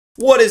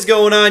What is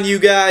going on, you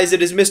guys?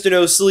 It is Mr.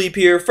 No Sleep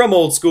here from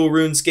Old School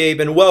RuneScape,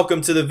 and welcome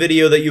to the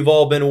video that you've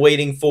all been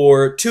waiting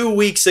for. 2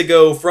 weeks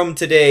ago from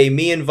today,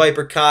 me and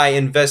Viper Kai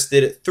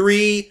invested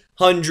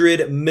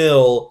 300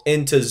 mil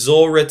into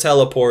Zulrah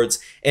teleports,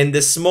 and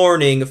this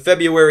morning,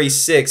 February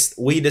 6th,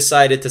 we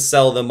decided to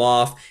sell them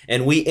off,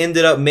 and we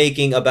ended up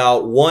making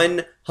about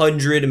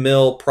 100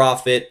 mil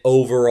profit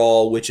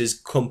overall, which is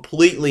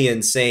completely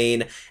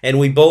insane, and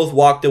we both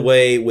walked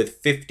away with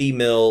 50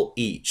 mil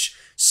each.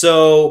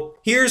 So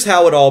here's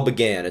how it all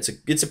began. It's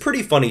a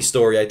pretty funny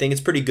story. I think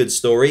it's a pretty good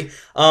story.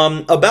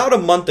 About a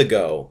month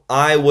ago,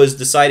 I was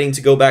deciding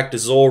to go back to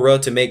Zulrah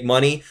to make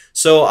money.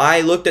 So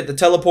I looked at the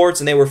teleports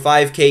and they were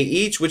 5K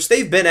each, which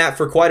they've been at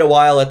for quite a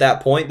while at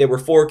that point. They were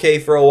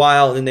 4K for a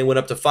while and then they went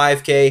up to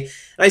 5K.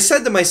 And I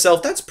said to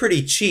myself, that's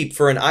pretty cheap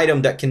for an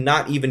item that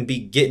cannot even be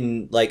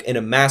getting like in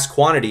a mass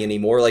quantity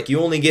anymore. Like you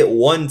only get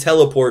one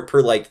teleport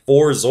per like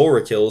 4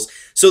 Zulrah kills.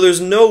 So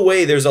there's no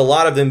way there's a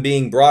lot of them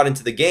being brought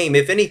into the game.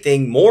 If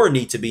anything, more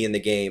need to be in the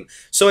game.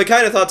 So I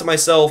kind of thought to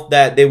myself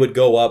that they would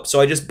go up.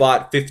 So I just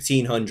bought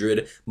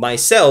 1,500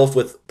 myself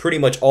with pretty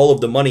much all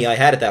of the money I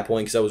had at that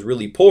point because I was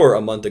really poor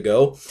a month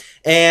ago.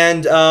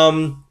 And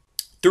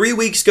 3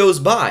 weeks goes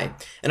by,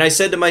 and I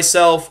said to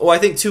myself, I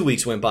think 2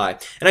 weeks went by,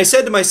 and I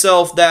said to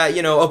myself that,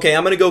 okay,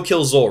 I'm going to go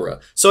kill Zulrah.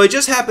 So I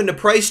just happened to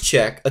price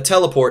check a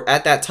teleport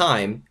at that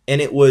time,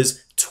 and it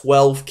was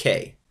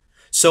 12K.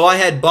 So I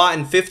had bought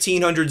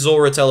 1,500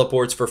 Zulrah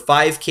teleports for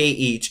 5K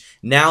each.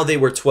 Now they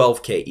were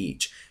 12K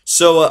each.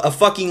 So a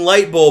fucking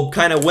light bulb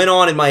kind of went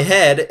on in my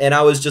head, and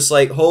I was just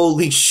like,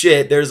 holy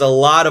shit, there's a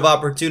lot of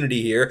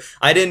opportunity here.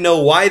 I didn't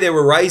know why they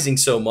were rising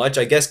so much.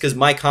 I guess because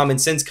my common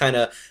sense kind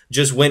of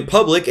just went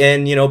public,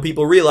 and,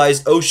 people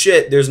realized, oh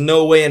shit, there's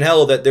no way in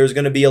hell that there's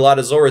going to be a lot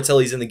of Zulrah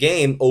tellies in the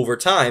game over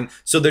time,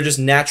 so they're just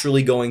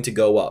naturally going to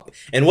go up.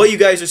 And what you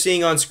guys are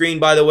seeing on screen,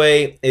 by the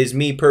way, is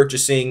me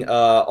purchasing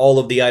all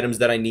of the items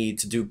that I need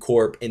to do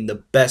Corp in the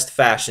best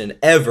fashion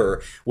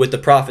ever with the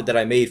profit that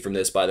I made from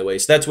this, by the way.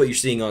 So that's what you're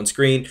seeing on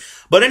screen.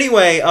 But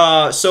anyway,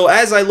 so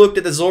as I looked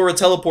at the Zulrah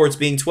teleports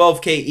being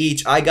 12K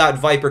each, I got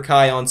Viper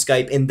Kai on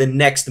Skype in the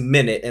next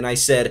minute, and I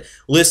said,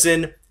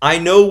 listen, I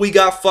know we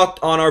got fucked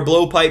on our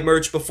blowpipe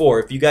merch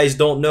before. If you guys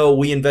don't know,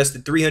 we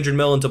invested 300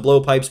 mil into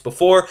blowpipes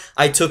before.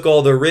 I took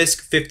all the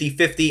risk,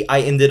 50-50.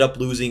 I ended up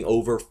losing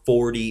over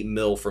 40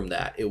 mil from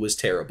that. It was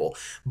terrible.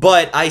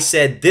 But I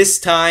said this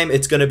time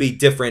it's going to be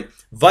different.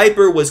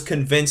 Viper was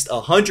convinced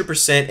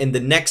 100%, and the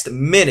next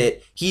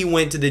minute he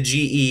went to the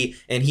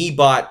GE and he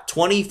bought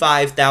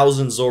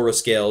 25,000 Zulrah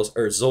scales,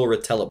 or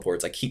Zulrah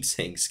teleports. I keep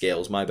saying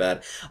scales, my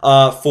bad,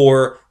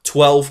 for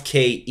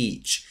 12K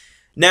each.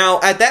 Now,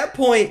 at that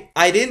point,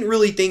 I didn't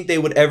really think they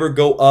would ever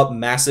go up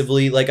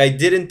massively. Like, I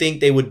didn't think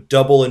they would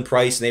double in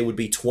price and they would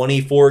be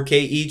 24K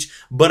each,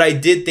 but I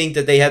did think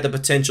that they had the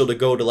potential to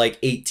go to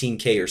like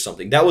 18K or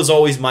something. That was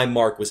always my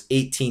mark, was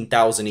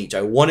 18,000 each.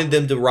 I wanted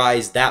them to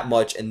rise that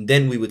much and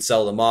then we would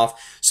sell them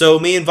off. So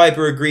me and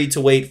Viper agreed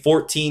to wait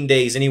 14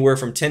 days, anywhere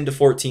from 10 to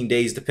 14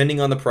 days, depending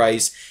on the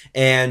price,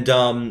 and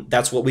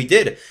that's what we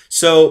did.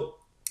 So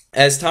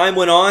as time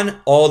went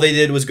on, all they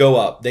did was go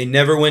up. They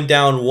never went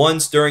down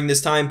once during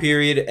this time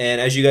period,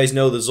 and as you guys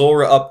know, the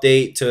Zulrah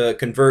update to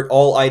convert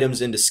all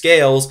items into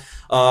scales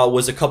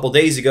was a couple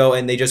days ago,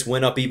 and they just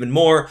went up even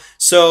more.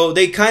 So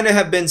they kind of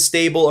have been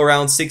stable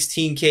around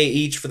 16K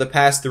each for the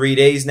past 3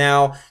 days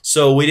now,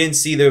 so we didn't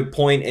see the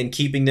point in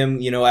keeping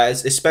them,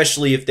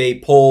 especially if they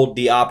pulled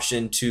the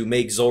option to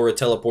make Zulrah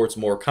teleports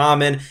more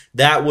common.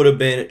 That would have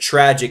been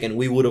tragic, and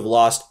we would have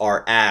lost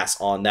our ass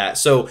on that.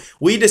 So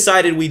we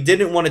decided we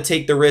didn't want to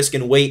take the risk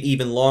and wait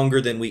even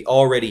longer than we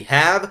already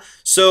have.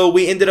 So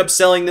we ended up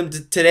selling them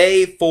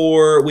today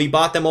we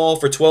bought them all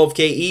for 12K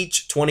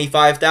each,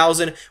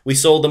 25,000. We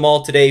sold them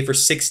all today for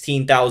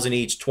 16,000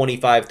 each,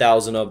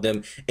 25,000 of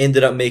them.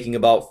 Ended up making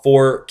about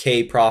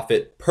 4K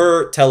profit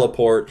per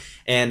teleport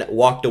and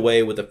walked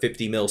away with a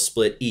 50 mil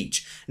split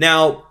each.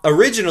 Now,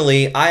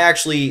 originally, I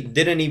actually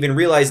didn't even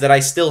realize that I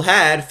still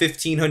had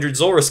 1,500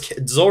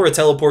 Zulrah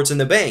teleports in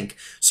the bank.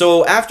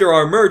 So after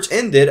our merch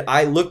ended,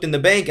 I looked in the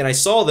bank and I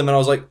saw them and I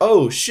was like,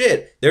 oh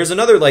shit, there's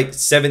another like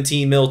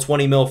 17 mil,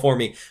 20 mil for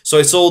me. So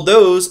I sold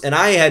those and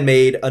I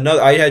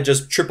had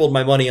just tripled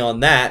my money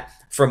on that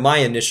from my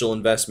initial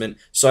investment,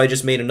 so I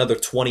just made another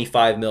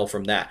 25 mil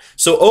from that.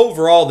 So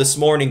overall this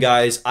morning,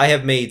 guys, I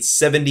have made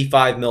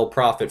 75 mil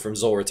profit from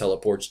Zulrah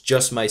teleports,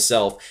 just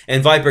myself,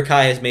 and Viper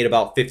Kai has made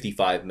about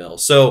 55 mil.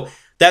 So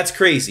that's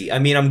crazy. I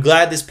mean, I'm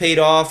glad this paid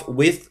off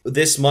with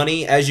this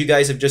money. As you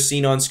guys have just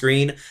seen on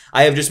screen,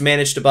 I have just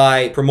managed to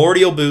buy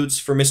Primordial Boots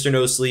for Mr.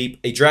 No Sleep,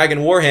 a Dragon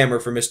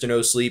Warhammer for Mr.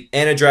 No Sleep,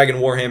 and a Dragon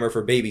Warhammer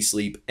for Baby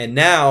Sleep. And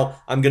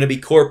now I'm going to be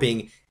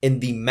corping in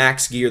the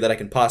max gear that I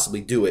can possibly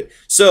do it.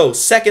 So,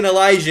 second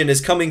Elysian is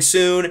coming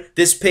soon.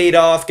 This paid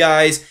off,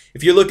 guys.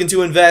 If you're looking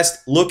to invest,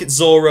 look at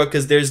Zulrah,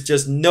 because there's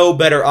just no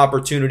better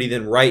opportunity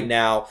than right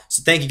now.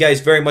 So thank you guys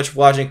very much for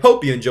watching.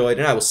 Hope you enjoyed,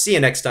 and I will see you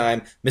next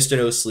time. Mr.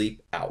 No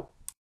Sleep out.